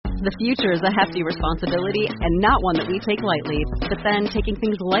The future is a hefty responsibility and not one that we take lightly. But then taking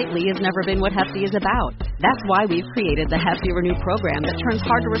things lightly has never been what Hefty is about. That's why we've created the Hefty Renew program that turns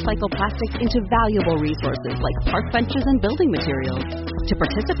hard-to-recycle plastics into valuable resources like park benches and building materials. To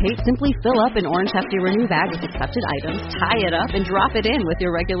participate, simply fill up an orange Hefty Renew bag with accepted items, tie it up, and drop it in with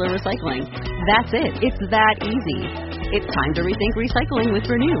your regular recycling. That's it. It's that easy. It's time to rethink recycling with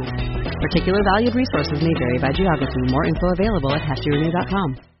Renew. Particular valued resources may vary by geography. More info available at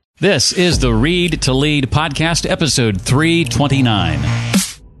heftyrenew.com. This is the Read to Lead podcast, episode 329.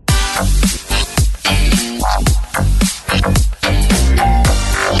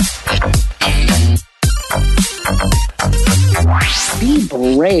 Be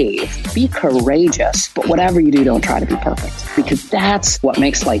brave, be courageous, but whatever you do, don't try to be perfect, because that's what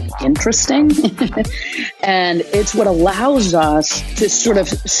makes life interesting. And it's what allows us to sort of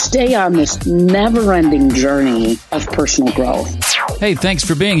stay on this never-ending journey of personal growth. Hey, thanks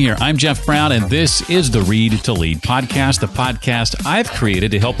for being here. I'm Jeff Brown, and this is the Read to Lead podcast, the podcast I've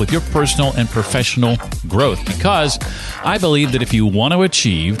created to help with your personal and professional growth, because I believe that if you want to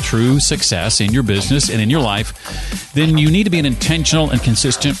achieve true success in your business and in your life, then you need to be an intentional and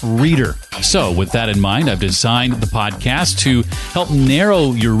consistent reader. So with that in mind, I've designed the podcast to help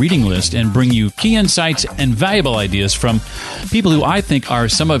narrow your reading list and bring you key insights and valuable ideas from people who I think are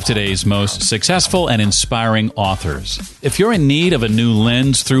some of today's most successful and inspiring authors. If you're in need of a new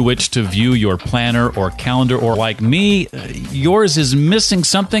lens through which to view your planner or calendar, or like me, yours is missing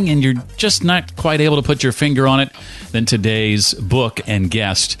something and you're just not quite able to put your finger on it, then today's book and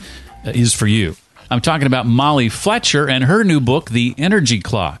guest is for you. I'm talking about Molly Fletcher and her new book, The Energy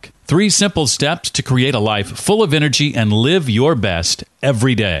Clock. 3 simple steps to create a life full of energy and live your best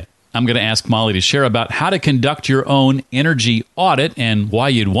every day. I'm going to ask Molly to share about how to conduct your own energy audit and why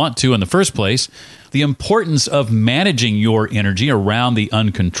you'd want to in the first place, the importance of managing your energy around the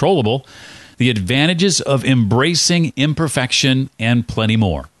uncontrollable, the advantages of embracing imperfection, and plenty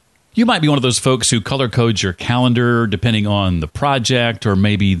more. You might be one of those folks who color codes your calendar depending on the project or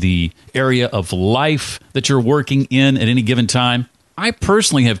maybe the area of life that you're working in at any given time. I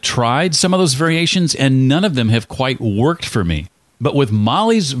personally have tried some of those variations and none of them have quite worked for me. But with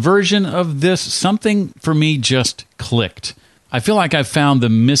Molly's version of this, something for me just clicked. I feel like I've found the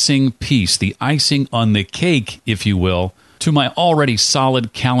missing piece, the icing on the cake, if you will, to my already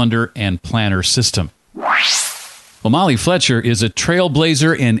solid calendar and planner system. Well, Molly Fletcher is a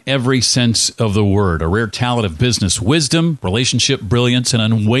trailblazer in every sense of the word, a rare talent of business wisdom, relationship brilliance, and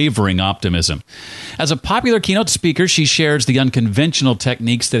unwavering optimism. As a popular keynote speaker, she shares the unconventional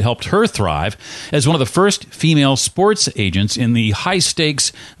techniques that helped her thrive as one of the first female sports agents in the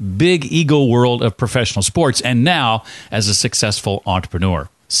high-stakes, big ego world of professional sports, and now as a successful entrepreneur.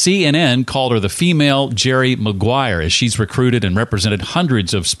 CNN called her the female Jerry Maguire as she's recruited and represented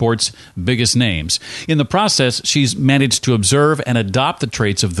hundreds of sports' biggest names. In the process, she's managed to observe and adopt the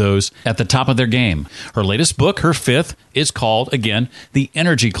traits of those at the top of their game. Her latest book, her 5th, is called, again, The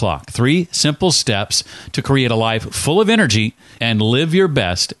Energy Clock. 3 simple steps to create a life full of energy and live your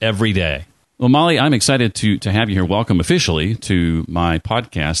best every day. Well, Molly, I'm excited to have you here. Welcome officially to my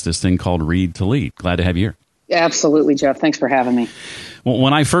podcast, this thing called Read to Lead. Glad to have you here. Absolutely, Jeff. Thanks for having me. Well,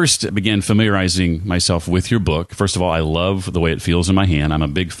 when I first began familiarizing myself with your book, first of all, I love the way it feels in my hand. I'm a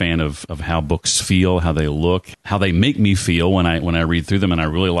big fan of how books feel, how they look, how they make me feel when I read through them, and I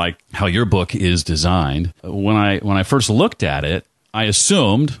really like how your book is designed. When I first looked at it, I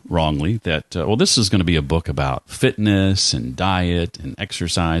assumed, wrongly, that, this is going to be a book about fitness and diet and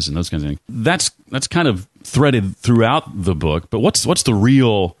exercise and those kinds of things. That's kind of threaded throughout the book, but what's the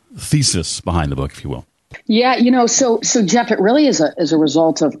real thesis behind the book, if you will? Yeah, so Jeff, it really is a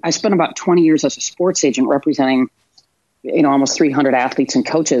result of, I spent about 20 years as a sports agent representing, almost 300 athletes and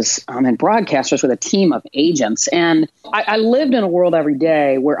coaches and broadcasters with a team of agents. And I lived in a world every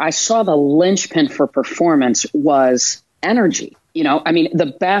day where I saw the linchpin for performance was energy.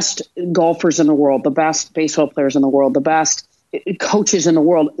 The best golfers in the world, the best baseball players in the world, the best coaches in the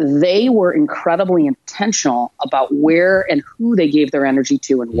world, they were incredibly intentional about where and who they gave their energy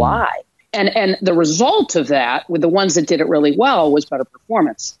to and why. And the result of that, with the ones that did it really well, was better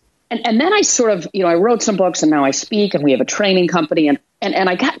performance. And then I sort of, I wrote some books and now I speak and we have a training company and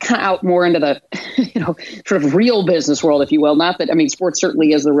I got kind of out more into the, sort of real business world, if you will. Not that, sports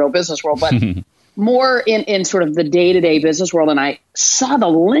certainly is the real business world, but more in sort of the day-to-day business world. And I saw the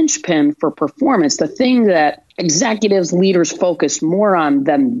linchpin for performance, the thing that executives, leaders focused more on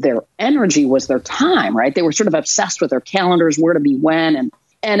than their energy was their time, right? They were sort of obsessed with their calendars, where to be when,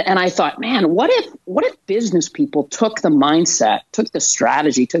 And I thought, man, what if business people took the mindset, took the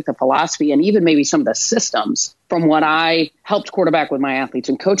strategy, took the philosophy, and even maybe some of the systems from what I helped quarterback with my athletes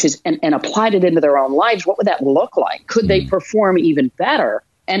and coaches and applied it into their own lives? What would that look like? Could they perform even better?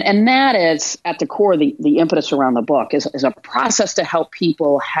 And that is at the core, the impetus around the book is a process to help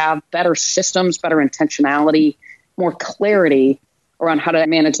people have better systems, better intentionality, more clarity around how to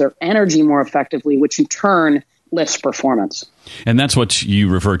manage their energy more effectively, which in turn lifts performance. And that's what you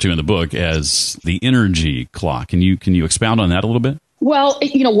refer to in the book as the energy clock. Can you expound on that a little bit? Well,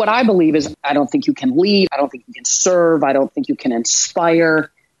 what I believe is I don't think you can lead. I don't think you can serve. I don't think you can inspire.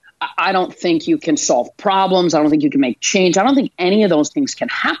 I don't think you can solve problems. I don't think you can make change. I don't think any of those things can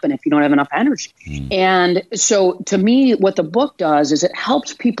happen if you don't have enough energy. And so to me, what the book does is it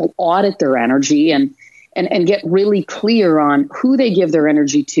helps people audit their energy and get really clear on who they give their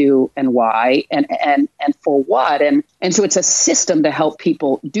energy to and why and for what. And so it's a system to help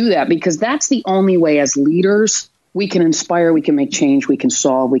people do that, because that's the only way as leaders we can inspire, we can make change, we can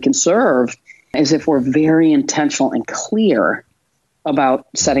solve, we can serve, is if we're very intentional and clear about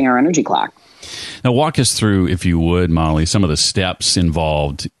setting our energy clock. Now, walk us through, if you would, Molly, some of the steps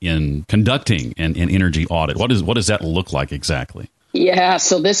involved in conducting an energy audit. What does that look like exactly? Yeah,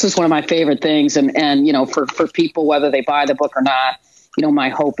 so this is one of my favorite things. And for people, whether they buy the book or not, my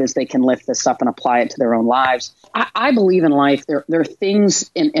hope is they can lift this up and apply it to their own lives. I believe in life, there are things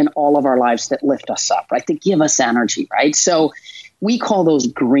in all of our lives that lift us up, right? That give us energy, right? So we call those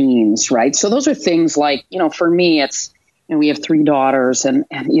greens, right? So those are things like, for me, it's, we have 3 daughters and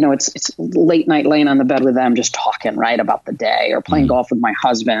it's late night laying on the bed with them, just talking, right, about the day, or playing golf with my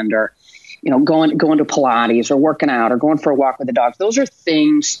husband, or, going to Pilates, or working out, or going for a walk with the dogs. Those are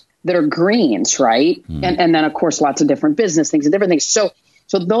things that are greens, right? And then of course, lots of different business things and different things. So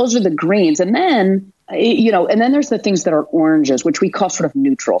those are the greens. And then, and then there's the things that are oranges, which we call sort of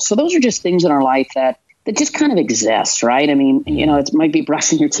neutral. So those are just things in our life that just kind of exist, right? I mean, it might be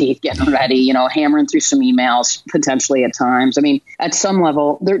brushing your teeth, getting ready, hammering through some emails potentially at times. I mean, at some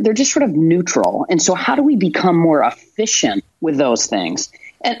level, they're just sort of neutral. And so how do we become more efficient with those things?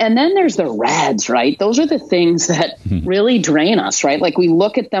 And then there's the reds, right? Those are the things that really drain us, right? Like we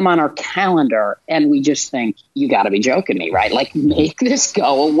look at them on our calendar and we just think, you got to be joking me, right? Like make this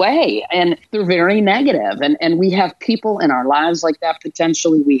go away. And they're very negative. And we have people in our lives like that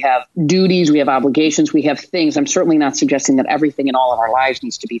potentially. We have duties, we have obligations, we have things. I'm certainly not suggesting that everything in all of our lives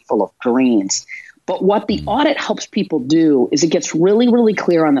needs to be full of greens. But what the audit helps people do is it gets really, really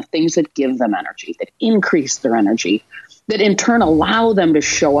clear on the things that give them energy, that increase their energy, that in turn allow them to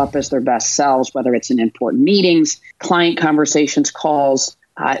show up as their best selves, whether it's in important meetings, client conversations, calls,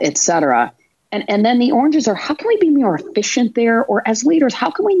 et cetera. And then the oranges are, how can we be more efficient there? Or as leaders,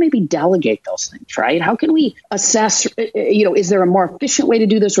 how can we maybe delegate those things, right? How can we assess, is there a more efficient way to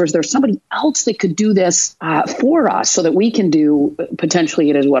do this? Or is there somebody else that could do this for us so that we can do, potentially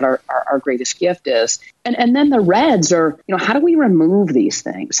it is what our greatest gift is. And then the reds are, how do we remove these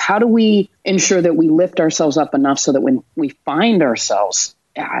things? How do we ensure that we lift ourselves up enough so that when we find ourselves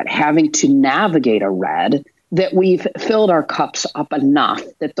having to navigate a red, that we've filled our cups up enough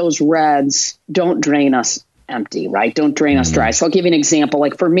that those reds don't drain us empty, right? Don't drain us dry. So I'll give you an example.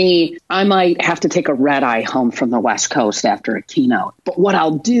 Like for me, I might have to take a red eye home from the West Coast after a keynote. But what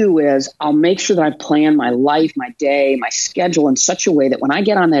I'll do is I'll make sure that I plan my life, my day, my schedule in such a way that when I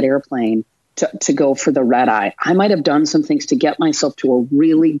get on that airplane to go for the red eye, I might have done some things to get myself to a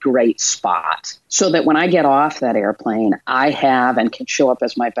really great spot so that when I get off that airplane, I have and can show up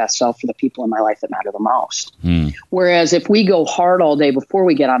as my best self for the people in my life that matter the most. Whereas if we go hard all day before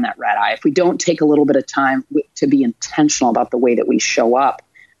we get on that red eye, if we don't take a little bit of time to be intentional about the way that we show up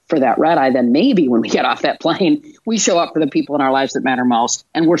for that red eye, then maybe when we get off that plane, we show up for the people in our lives that matter most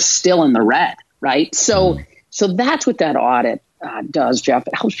and we're still in the red, right? So that's what that audit does, Jeff.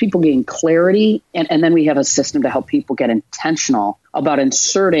 It helps people gain clarity, and then we have a system to help people get intentional about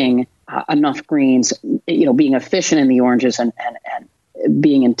inserting enough greens, being efficient in the oranges and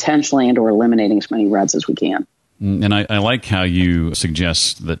being intentionally and or eliminating as many reds as we can. And I like how you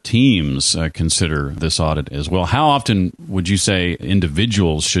suggest that teams consider this audit as well. How often would you say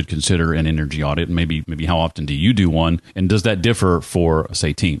individuals should consider an energy audit? And maybe how often do you do one? And does that differ for,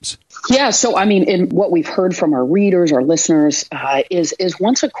 say, teams? Yeah. So, I mean, in what we've heard from our readers, our listeners, is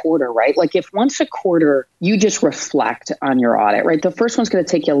once a quarter, right? Like if once a quarter you just reflect on your audit, right? The first one's going to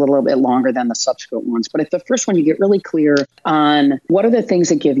take you a little bit longer than the subsequent ones. But if the first one, you get really clear on what are the things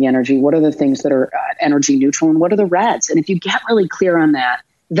that give you energy, what are the things that are energy neutral, and what are the reds? And if you get really clear on that,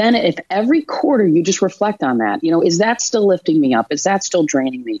 then if every quarter you just reflect on that, is that still lifting me up? Is that still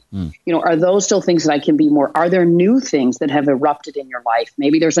draining me? Are those still things that I can be more? Are there new things that have erupted in your life?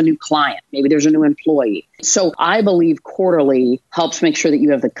 Maybe there's a new client. Maybe there's a new employee. So I believe quarterly helps make sure that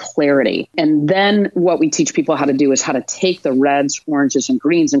you have the clarity. And then what we teach people how to do is how to take the reds, oranges, and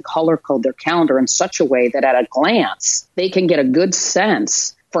greens and color code their calendar in such a way that at a glance, they can get a good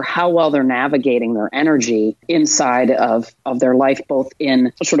sense for how well they're navigating their energy inside of their life, both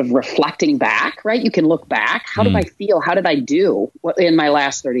in sort of reflecting back, right? You can look back. How did I feel? How did I do in my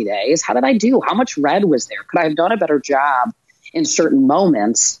last 30 days? How did I do? How much red was there? Could I have done a better job in certain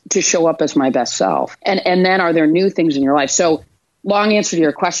moments to show up as my best self? And then are there new things in your life? So long answer to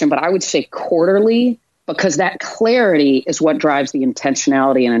your question, but I would say quarterly, because that clarity is what drives the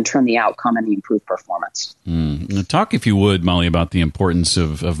intentionality and in turn the outcome and the improved performance. Now talk, if you would, Molly, about the importance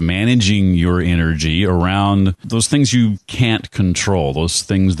of managing your energy around those things you can't control, those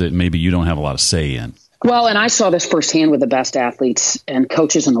things that maybe you don't have a lot of say in. Well, and I saw this firsthand with the best athletes and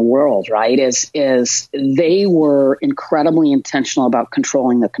coaches in the world, right? Is they were incredibly intentional about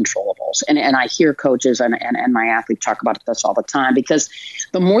controlling the controllables. And I hear coaches and my athletes talk about this all the time, because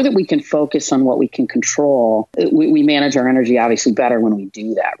the more that we can focus on what we can control, we manage our energy obviously better when we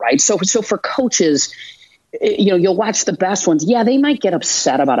do that, right? So for coaches, you'll watch the best ones. Yeah, they might get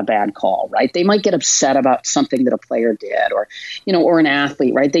upset about a bad call, right? They might get upset about something that a player did, or an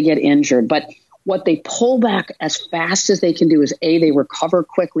athlete, right? They get injured, but what they pull back as fast as they can do is they recover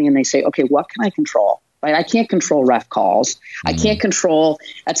quickly and they say, okay, what can I control? Right? I can't control ref calls. I can't control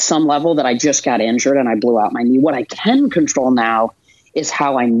at some level that I just got injured and I blew out my knee. What I can control now is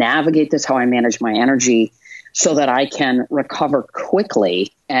how I navigate this, how I manage my energy so that I can recover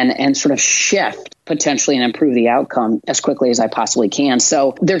quickly and sort of shift potentially and improve the outcome as quickly as I possibly can.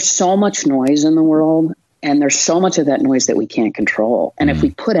 So there's so much noise in the world. And there's so much of that noise that we can't control. And if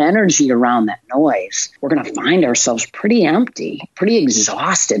we put energy around that noise, we're going to find ourselves pretty empty, pretty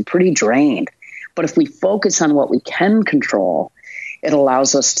exhausted, pretty drained. But if we focus on what we can control, it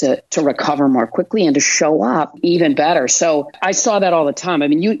allows us to recover more quickly and to show up even better. So I saw that all the time. I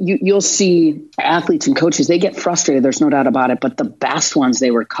mean, you'll see athletes and coaches, they get frustrated. There's no doubt about it. But the best ones, they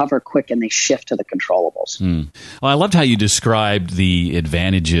recover quick and they shift to the controllables. Well, I loved how you described the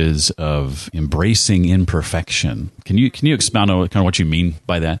advantages of embracing imperfection. Can you expound on kind of what you mean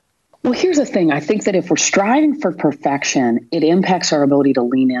by that? Well, here's the thing. I think that if we're striving for perfection, it impacts our ability to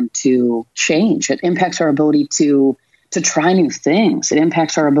lean into change. It impacts our ability to try new things. It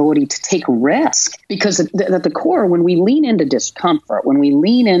impacts our ability to take risk, because at the core, when we lean into discomfort, when we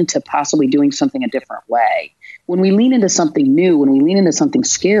lean into possibly doing something a different way, when we lean into something new, when we lean into something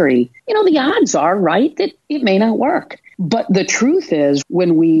scary, the odds are, right, that it may not work. But the truth is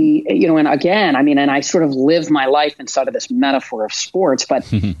when we, and again, I mean, and I sort of live my life inside of this metaphor of sports, but,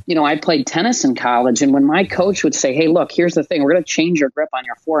 I played tennis in college. And when my coach would say, hey, look, here's the thing, we're going to change your grip on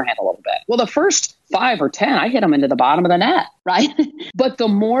your forehand a little bit. Well, the first 5 or 10, I hit them into the bottom of the net, right? But the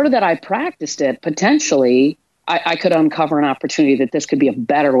more that I practiced it, potentially, I could uncover an opportunity that this could be a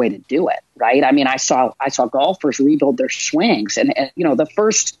better way to do it, right? I mean, I saw golfers rebuild their swings. And the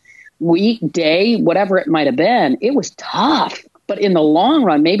first week, day, whatever it might have been, it was tough. But in the long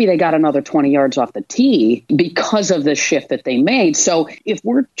run, maybe they got another 20 yards off the tee because of the shift that they made. So if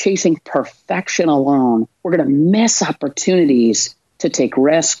we're chasing perfection alone, we're going to miss opportunities to take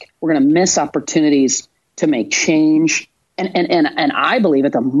risk. We're going to miss opportunities to make change. And I believe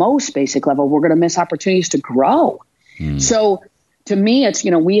at the most basic level, we're going to miss opportunities to grow. So to me, it's,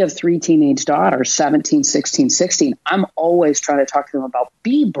 we have 3 teenage daughters, 17, 16, 16. I'm always trying to talk to them about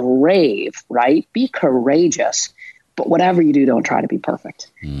be brave, right? Be courageous. But whatever you do, don't try to be perfect,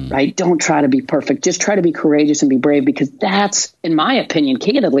 right? Don't try to be perfect. Just try to be courageous and be brave, because that's, in my opinion,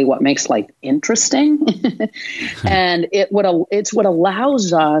 candidly, what makes life interesting. And it's what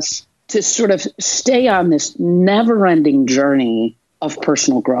allows us to sort of stay on this never-ending journey of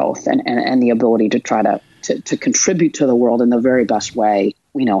personal growth and the ability to try to contribute to the world in the very best way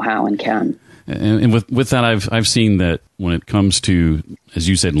we know how and can. And with that, I've seen that when it comes to, as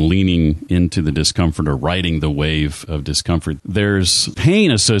you said, leaning into the discomfort or riding the wave of discomfort, there's pain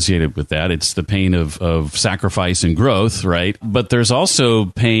associated with that. It's the pain of sacrifice and growth, right? But there's also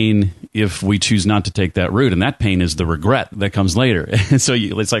pain if we choose not to take that route, and that pain is the regret that comes later. So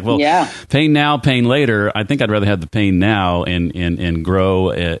it's like, well, pain now, pain later. I think I'd rather have the pain now and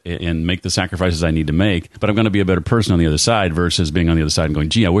grow and make the sacrifices I need to make. But I'm going to be a better person on the other side versus being on the other side and going,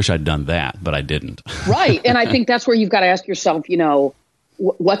 gee, I wish I'd done that, but I didn't. Right. And I think that's where you've got to ask yourself,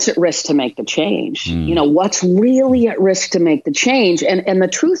 what's at risk to make the change? What's really at risk to make the change? And the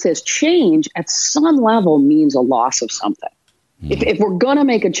truth is, change at some level means a loss of something, If we're going to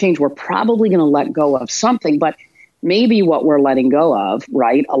make a change, we're probably going to let go of something, but maybe what we're letting go of,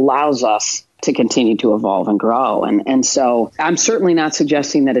 right, allows us to continue to evolve and grow. And so I'm certainly not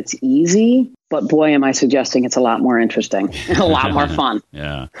suggesting that it's easy, but boy, am I suggesting it's a lot more interesting and a lot more fun.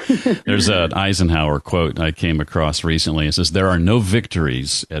 Yeah. There's an Eisenhower quote I came across recently. It says, "There are no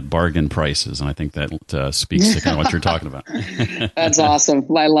victories at bargain prices." And I think that speaks to kind of what you're talking about. That's awesome.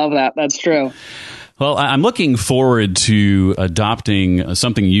 I love that. That's true. Well, I'm looking forward to adopting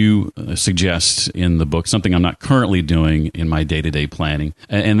something you suggest in the book, something I'm not currently doing in my day-to-day planning,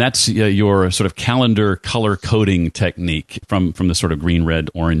 and that's your sort of calendar color coding technique from the sort of green, red,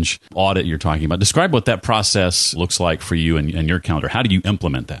 orange audit you're talking about. Describe what that process looks like for you and your calendar. How do you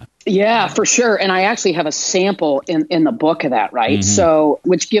implement that? Yeah, for sure. And I actually have a sample in the book of that, right? So,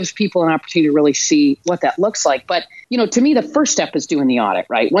 which gives people an opportunity to really see what that looks like. But, to me, the first step is doing the audit,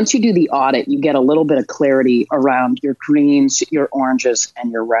 right? Once you do the audit, you get a little bit of clarity around your greens, your oranges,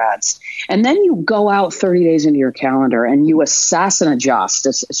 and your reds. And then you go out 30 days into your calendar and you assess and adjust,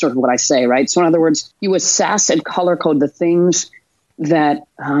 is sort of what I say, right? So in other words, you assess and color code the things that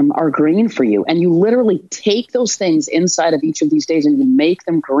are green for you. And you literally take those things inside of each of these days and you make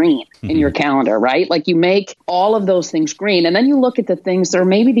them green in your calendar, right? Like you make all of those things green. And then you look at the things that are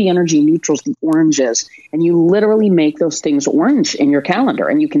maybe the energy neutrals, the oranges, and you literally make those things orange in your calendar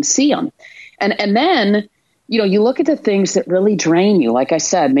and you can see them. And then, you look at the things that really drain you. Like I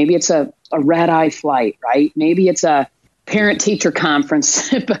said, maybe it's a red-eye flight, right? Maybe it's a parent-teacher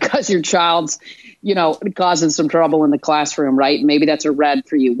conference because your child's causing some trouble in the classroom, right? Maybe that's a red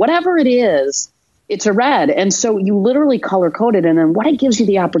for you. Whatever it is, it's a red. And so you literally color code it. And then what it gives you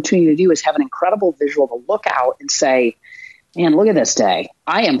the opportunity to do is have an incredible visual to look out and say, man, look at this day.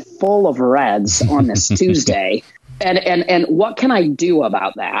 I am full of reds on this Tuesday. And what can I do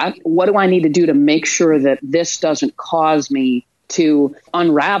about that? What do I need to do to make sure that this doesn't cause me to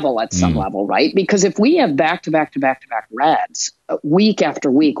unravel at some level, right? Because if we have back-to-back reds week after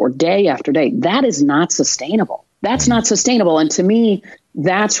week or day after day, that is not sustainable. That's not sustainable. And to me,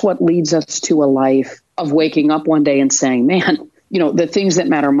 that's what leads us to a life of waking up one day and saying, man, the things that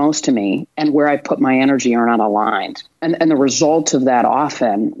matter most to me and where I put my energy are not aligned. And the result of that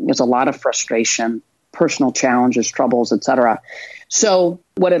often is a lot of frustration, personal challenges, troubles, et cetera. So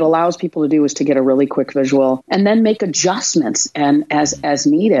what it allows people to do is to get a really quick visual and then make adjustments and as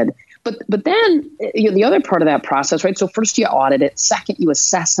needed. But then the other part of that process, right? So first you audit it. Second, you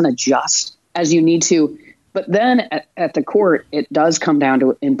assess and adjust as you need to. But then at the core, it does come down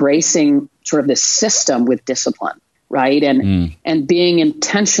to embracing sort of this system with discipline, right? And being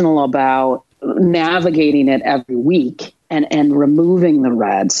intentional about navigating it every week. And removing the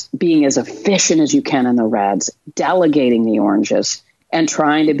reds, being as efficient as you can in the reds, delegating the oranges, and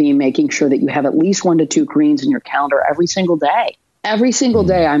trying to be making sure that you have at least 1 to 2 greens in your calendar every single day. Every single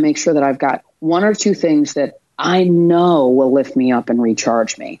day, I make sure that I've got 1 or 2 things that I know will lift me up and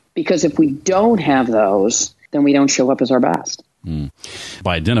recharge me. Because if we don't have those, then we don't show up as our best.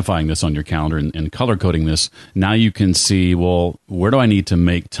 By identifying this on your calendar and color coding this, now you can see, well, where do I need to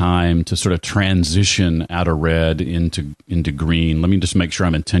make time to sort of transition out of red into green? Let me just make sure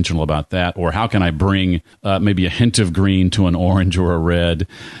I'm intentional about that. Or how can I bring maybe a hint of green to an orange or a red?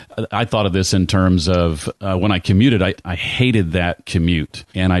 I thought of this in terms of when I commuted, I hated that commute.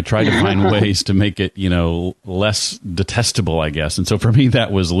 And I tried to find ways to make it, less detestable, I guess. And so for me,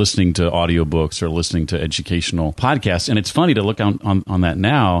 that was listening to audiobooks or listening to educational podcasts. And it's funny to look on that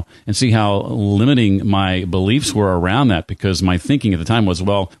now and see how limiting my beliefs were around that, because my thinking at the time was,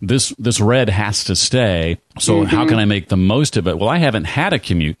 well, this red has to stay. So how can I make the most of it? Well, I haven't had a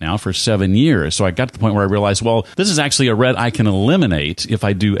commute now for 7 years. So I got to the point where I realized, well, this is actually a red I can eliminate if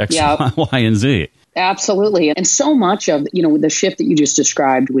I do X, Y, and Z. Absolutely. And so much of, the shift that you just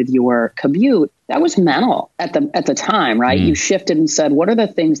described with your commute, that was mental at the time, right? You shifted and said, what are the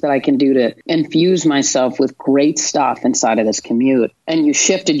things that I can do to infuse myself with great stuff inside of this commute? And you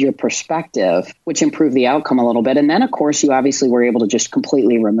shifted your perspective, which improved the outcome a little bit. And then, of course, you obviously were able to just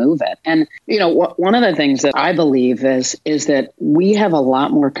completely remove it. And, one of the things that I believe is that we have a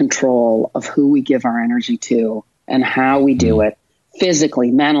lot more control of who we give our energy to and how we do it.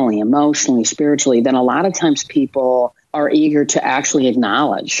 Physically, mentally, emotionally, spiritually, then a lot of times people are eager to actually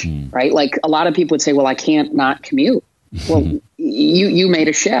acknowledge, right? Like a lot of people would say, well, I can't not commute. Well, you made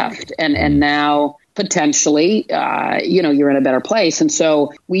a shift and now potentially, you're in a better place. And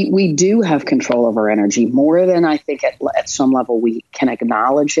so we do have control over energy more than I think at some level we can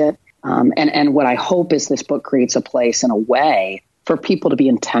acknowledge it. And what I hope is this book creates a place and a way for people to be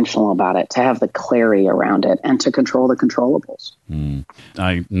intentional about it, to have the clarity around it, and to control the controllables.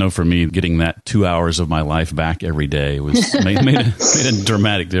 I know for me, getting that 2 hours of my life back every day was made a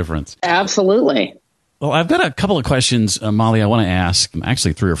dramatic difference. Absolutely. Well, I've got a couple of questions, Molly, I want to ask,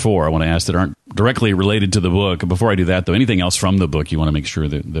 actually 3 or 4 I want to ask that aren't directly related to the book. Before I do that, though, anything else from the book you want to make sure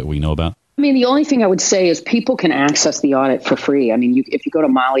that we know about? I mean, the only thing I would say is people can access the audit for free. I mean, if you go to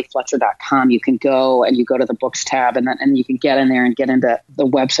mollyfletcher.com, you can go and you go to the books tab and you can get in there and get into the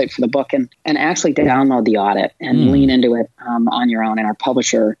website for the book and actually download the audit and lean into it on your own. And our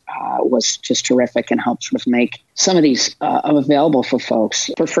publisher was just terrific and helped sort of make some of these available for folks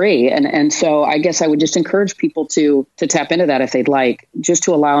for free. And so I guess I would just encourage people to tap into that if they'd like, just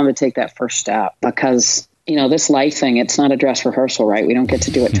to allow them to take that first step, because this life thing, it's not a dress rehearsal, right? We don't get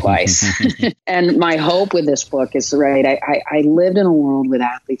to do it twice. And my hope with this book is, right, I lived in a world with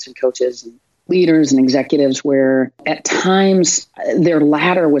athletes and coaches and leaders and executives where at times their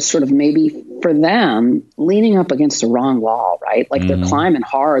ladder was sort of maybe for them leaning up against the wrong wall, right? Like they're climbing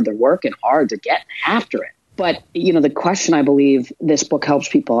hard, they're working hard, they're getting after it. But, the question I believe this book helps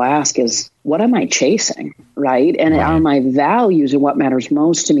people ask is, what am I chasing, right? And are my values and what matters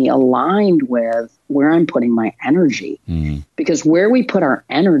most to me aligned with where I'm putting my energy? Because where we put our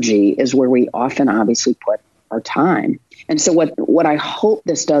energy is where we often obviously put our time. And so what I hope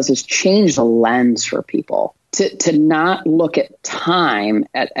this does is change the lens for people to not look at time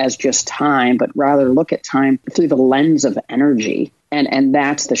as just time, but rather look at time through the lens of energy. And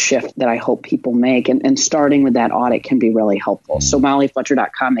that's the shift that I hope people make. And starting with that audit can be really helpful. So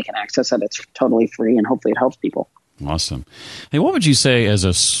mollyfletcher.com, they can access it. It's totally free, and hopefully it helps people. Awesome. Hey, what would you say as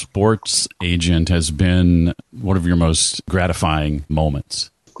a sports agent has been one of your most gratifying moments?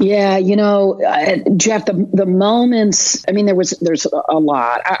 Yeah, Jeff, the moments, I mean, there's a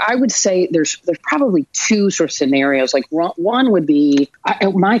lot. I would say there's probably 2 sort of scenarios. Like one would be,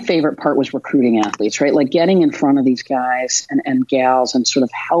 my favorite part was recruiting athletes, right? Like getting in front of these guys and gals and sort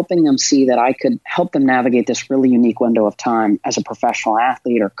of helping them see that I could help them navigate this really unique window of time as a professional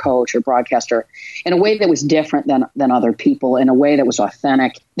athlete or coach or broadcaster in a way that was different than other people, in a way that was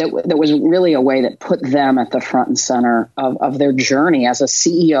authentic, that was really a way that put them at the front and center of their journey as a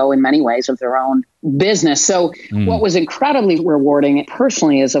CEO in many ways of their own business. So what was incredibly rewarding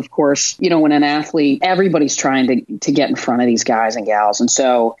personally is, of course, when an athlete, everybody's trying to get in front of these guys and gals. And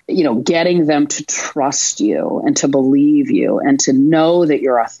so, getting them to trust you and to believe you and to know that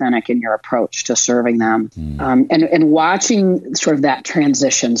you're authentic in your approach to serving them. And watching sort of that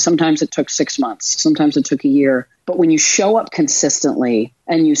transition. Sometimes it took 6 months, sometimes it took a year. But when you show up consistently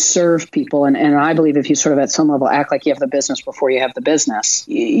and you serve people, and I believe if you sort of at some level act like you have the business before you have the business,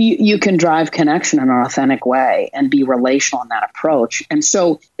 you can drive connection in an authentic way and be relational in that approach. And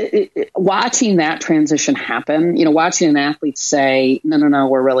so watching that transition happen, watching an athlete say, no,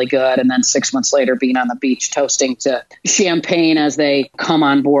 we're really good. And then 6 months later being on the beach toasting to champagne as they come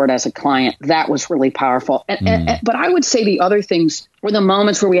on board as a client, that was really powerful. But I would say the other things were the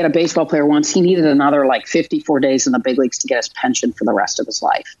moments where we had a baseball player once, he needed another 54 days in the big leagues to get his pension for the rest of his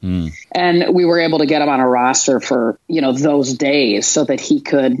life. And we were able to get him on a roster for, those days so that he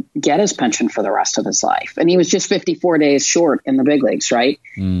could get his pension for the rest of his life. And he was just 54 days short in the big leagues, right?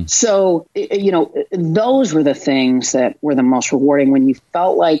 So, those were the things that were the most rewarding when you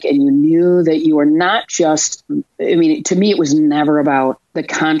felt like, and you knew that you were not just, to me, it was never about the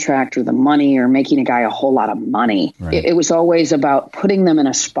contract or the money or making a guy a whole lot of money. Right. It was always about putting them in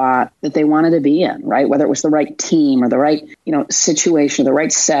a spot that they wanted to be in, right? Whether it was the right team or the right, situation, or the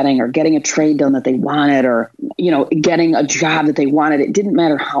right setting, or getting a trade done that they wanted, or, getting a job that they wanted. It didn't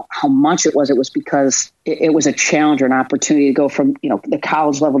matter how much it was because it was a challenge or an opportunity to go from, the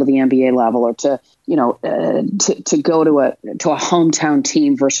college level to the NBA level, or to go to a hometown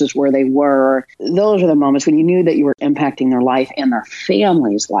team versus where they were. Those are the moments when you knew that you were impacting their life and their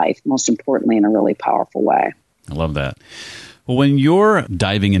family's life, most importantly, in a really powerful way. I love that. Well, when you're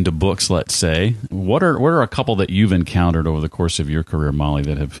diving into books, let's say, what are a couple that you've encountered over the course of your career, Molly,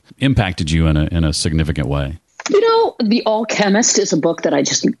 that have impacted you in a significant way? The Alchemist is a book that I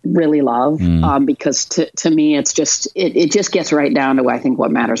just really love because to me, it's just it just gets right down to I think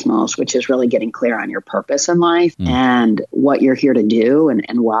what matters most, which is really getting clear on your purpose in life and what you're here to do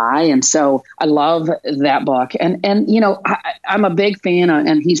and why. And so I love that book. And I'm a big fan,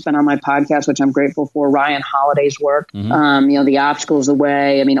 and he's been on my podcast, which I'm grateful for, Ryan Holiday's work. The Obstacles the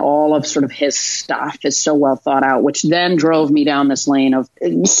Way. All of sort of his stuff is so well thought out, which then drove me down this lane of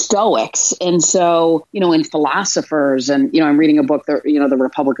Stoics. And so, in philosophy, philosophers. And, I'm reading a book, The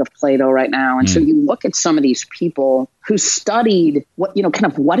Republic of Plato right now. And so you look at some of these people who studied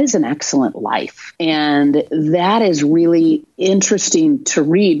what is an excellent life. And that is really interesting to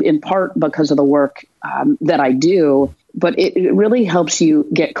read, in part because of the work that I do. But it really helps you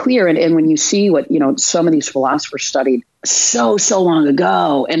get clear. And when you see what, some of these philosophers studied so long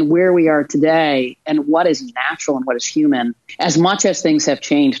ago and where we are today and what is natural and what is human, as much as things have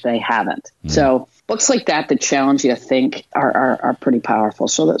changed, they haven't. So books like that challenge you to think are pretty powerful.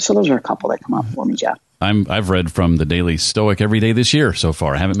 So those are a couple that come up for me, Jeff. I've read from the Daily Stoic every day this year so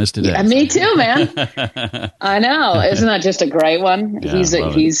far. I haven't missed a day. Yeah, me too, man. I know. Isn't that just a great one? Yeah,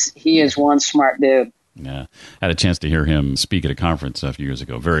 he is one smart dude. Yeah, I had a chance to hear him speak at a conference a few years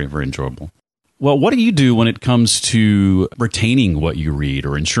ago. Very, very enjoyable. Well, what do you do when it comes to retaining what you read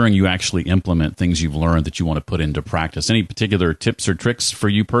or ensuring you actually implement things you've learned that you want to put into practice? Any particular tips or tricks for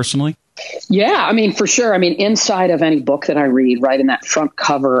you personally? Yeah, for sure. Inside of any book that I read, right in that front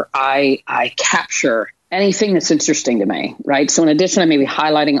cover, I capture anything that's interesting to me, right? So in addition to maybe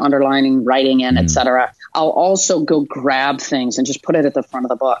highlighting, underlining, writing in, et cetera, I'll also go grab things and just put it at the front of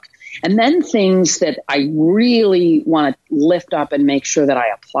the book. And then things that I really want to lift up and make sure that I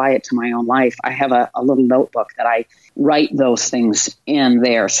apply it to my own life. I have a little notebook that I write those things in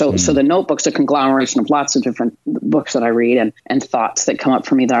there. So the notebook's a conglomeration of lots of different books that I read and thoughts that come up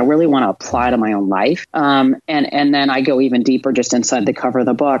for me that I really want to apply to my own life. And then I go even deeper just inside the cover of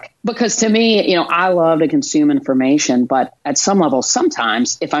the book. Because to me, I love to consume information, but at some level,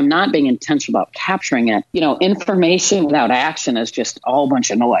 sometimes if I'm not being intentional about capturing it, information without action is just a whole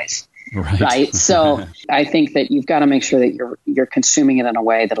bunch of noise. Right. So I think that you've got to make sure that you're consuming it in a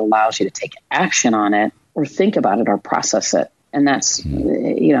way that allows you to take action on it or think about it or process it. And that's,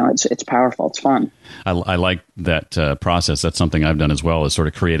 it's powerful. It's fun. I like that process. That's something I've done as well, is sort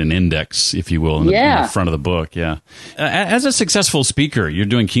of create an index, if you will, in the front of the book. Yeah. As a successful speaker, you're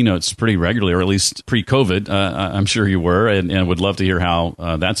doing keynotes pretty regularly, or at least pre-COVID. I'm sure you were, and would love to hear how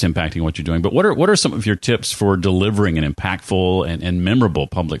that's impacting what you're doing. But what are some of your tips for delivering an impactful and memorable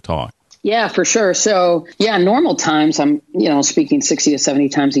public talk? Yeah, for sure. So, normal times I'm, speaking 60 to 70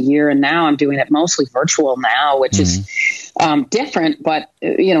 times a year. And now I'm doing it mostly virtual now, which is different. But,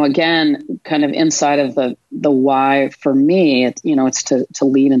 again, kind of inside of the why for me, it's to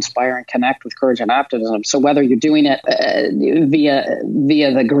lead, inspire, and connect with courage and optimism. So whether you're doing it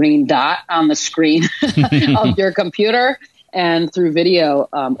via the green dot on the screen of your computer and through video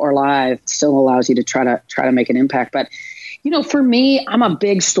or live, it still allows you to try to make an impact. But for me, I'm a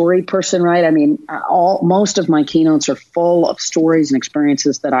big story person, right? Most of my keynotes are full of stories and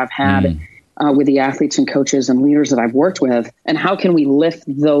experiences that I've had with the athletes and coaches and leaders that I've worked with. And how can we lift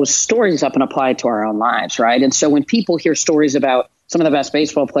those stories up and apply it to our own lives, right? And so when people hear stories about some of the best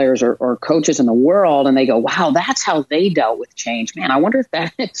baseball players or coaches in the world, and they go, wow, that's how they dealt with change. Man, I wonder if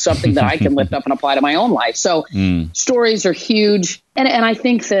that is something that I can lift up and apply to my own life. So stories are huge. And I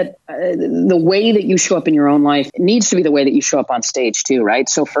think that the way that you show up in your own life needs to be the way that you show up on stage too, right?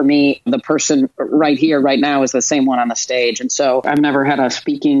 So for me, the person right here, right now is the same one on the stage. And so I've never had a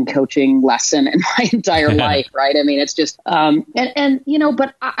speaking, coaching lesson in my entire life, right? It's just, but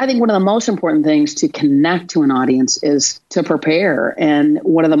I think one of the most important things to connect to an audience is to prepare. And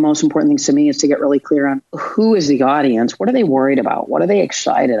one of the most important things to me is to get really clear on who is the audience? What are they worried about? What are they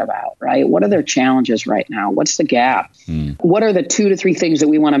excited about, right? What are their challenges right now? What's the gap? What are the 2 to 3 things that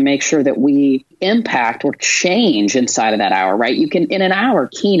we want to make sure that we impact or change inside of that hour, right? You can, in an hour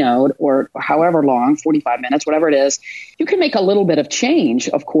keynote or however long, 45 minutes, whatever it is, you can make a little bit of change,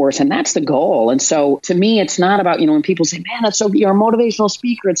 of course, and that's the goal. And so to me, it's not about, when people say, man, that's so, you're a motivational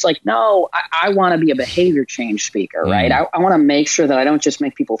speaker. It's like, no, I want to be a behavior change speaker, right? I want to make sure that I don't just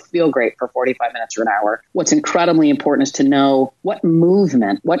make people feel great for 45 minutes or an hour. What's incredibly important is to know what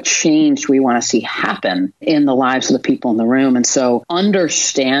movement, what change we want to see happen in the lives of the people in the room. And so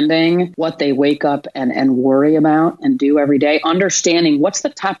understanding what they wake up and worry about and do every day, understanding what's the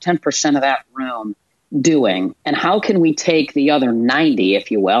top 10% of that room doing, and how can we take the other 90,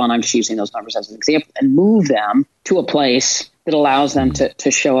 if you will, and I'm just using those numbers as an example, and move them to a place that allows them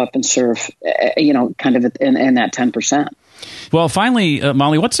to show up and serve, kind of in that 10%. Well, finally,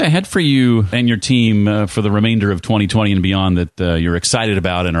 Molly, what's ahead for you and your team for the remainder of 2020 and beyond that you're excited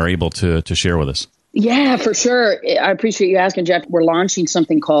about and are able to share with us? Yeah, for sure. I appreciate you asking, Jeff. We're launching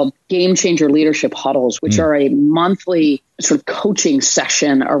something called Game Changer Leadership Huddles, which are a monthly sort of coaching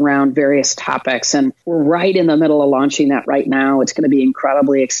session around various topics. And we're right in the middle of launching that right now. It's going to be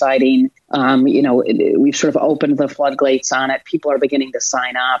incredibly exciting. We've sort of opened the floodgates on it. People are beginning to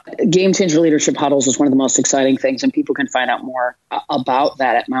sign up. Game Changer Leadership Huddles is one of the most exciting things, and people can find out more about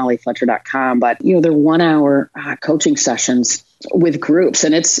that at mollyfletcher.com. But, they're 1 hour coaching sessions with groups.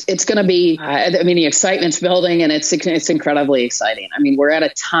 And it's going to be, the excitement's building, and it's incredibly exciting. I mean, we're at a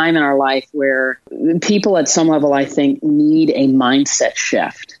time in our life where people at some level, I think, need a mindset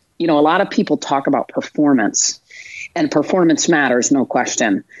shift. A lot of people talk about performance, and performance matters, no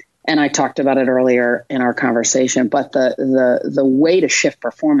question. And I talked about it earlier in our conversation, but the way to shift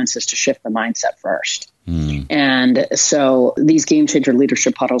performance is to shift the mindset first. And so these Game Changer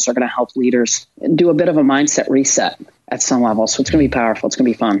Leadership Huddles are going to help leaders do a bit of a mindset reset at some level. So it's going to be powerful. It's going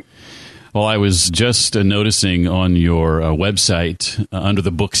to be fun. Well, I was just noticing on your website under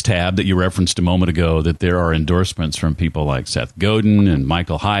the books tab that you referenced a moment ago that there are endorsements from people like Seth Godin and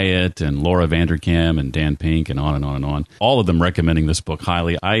Michael Hyatt and Laura Vanderkam and Dan Pink and on and on and on. All of them recommending this book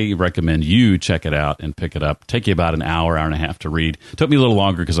highly. I recommend you check it out and pick it up. Take you about an hour and a half to read. It took me a little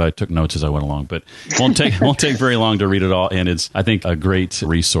longer because I took notes as I went along, but won't take very long to read it all. And it's, I think, a great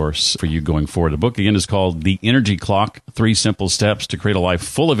resource for you going forward. The book, again, is called The Energy Clock, 3 Simple Steps to Create a Life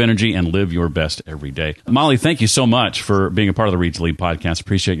Full of Energy and Live Your Best Every Day. Molly, thank you so much for being a part of the Read to Lead podcast.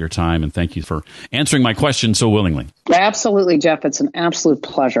 Appreciate your time, and thank you for answering my question so willingly. Absolutely, Jeff. It's an absolute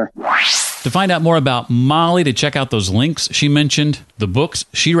pleasure. To find out more about Molly, to check out those links she mentioned, the books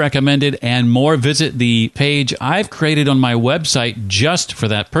she recommended, and more, visit the page I've created on my website just for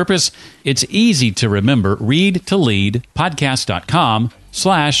that purpose. It's easy to remember,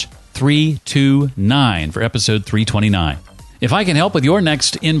 readtoleadpodcast.com/329 for episode 329. If I can help with your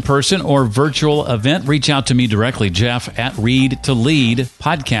next in-person or virtual event, reach out to me directly, Jeff at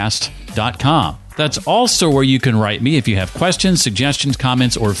readtoleadpodcast.com. That's also where you can write me if you have questions, suggestions,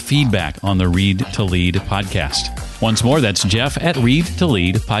 comments, or feedback on the Read to Lead podcast. Once more, that's Jeff at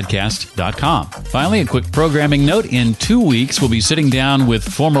readtoleadpodcast.com. Finally, a quick programming note. In 2 weeks, we'll be sitting down with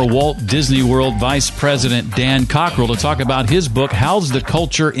former Walt Disney World Vice President Dan Cockrell to talk about his book, How's the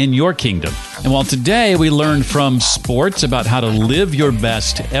Culture in Your Kingdom? And while today we learned from sports about how to live your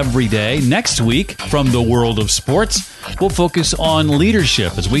best every day, next week, from the world of sports, we'll focus on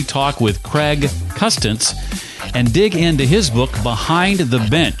leadership as we talk with Craig Custance and dig into his book, Behind the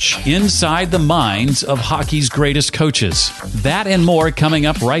Bench, Inside the Minds of Hockey's Greatest Coaches. That and more coming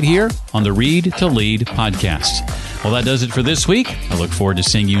up right here on the Read to Lead podcast. Well, that does it for this week. I look forward to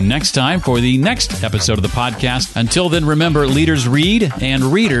seeing you next time for the next episode of the podcast. Until then, remember, leaders read and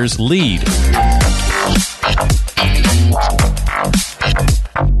readers lead.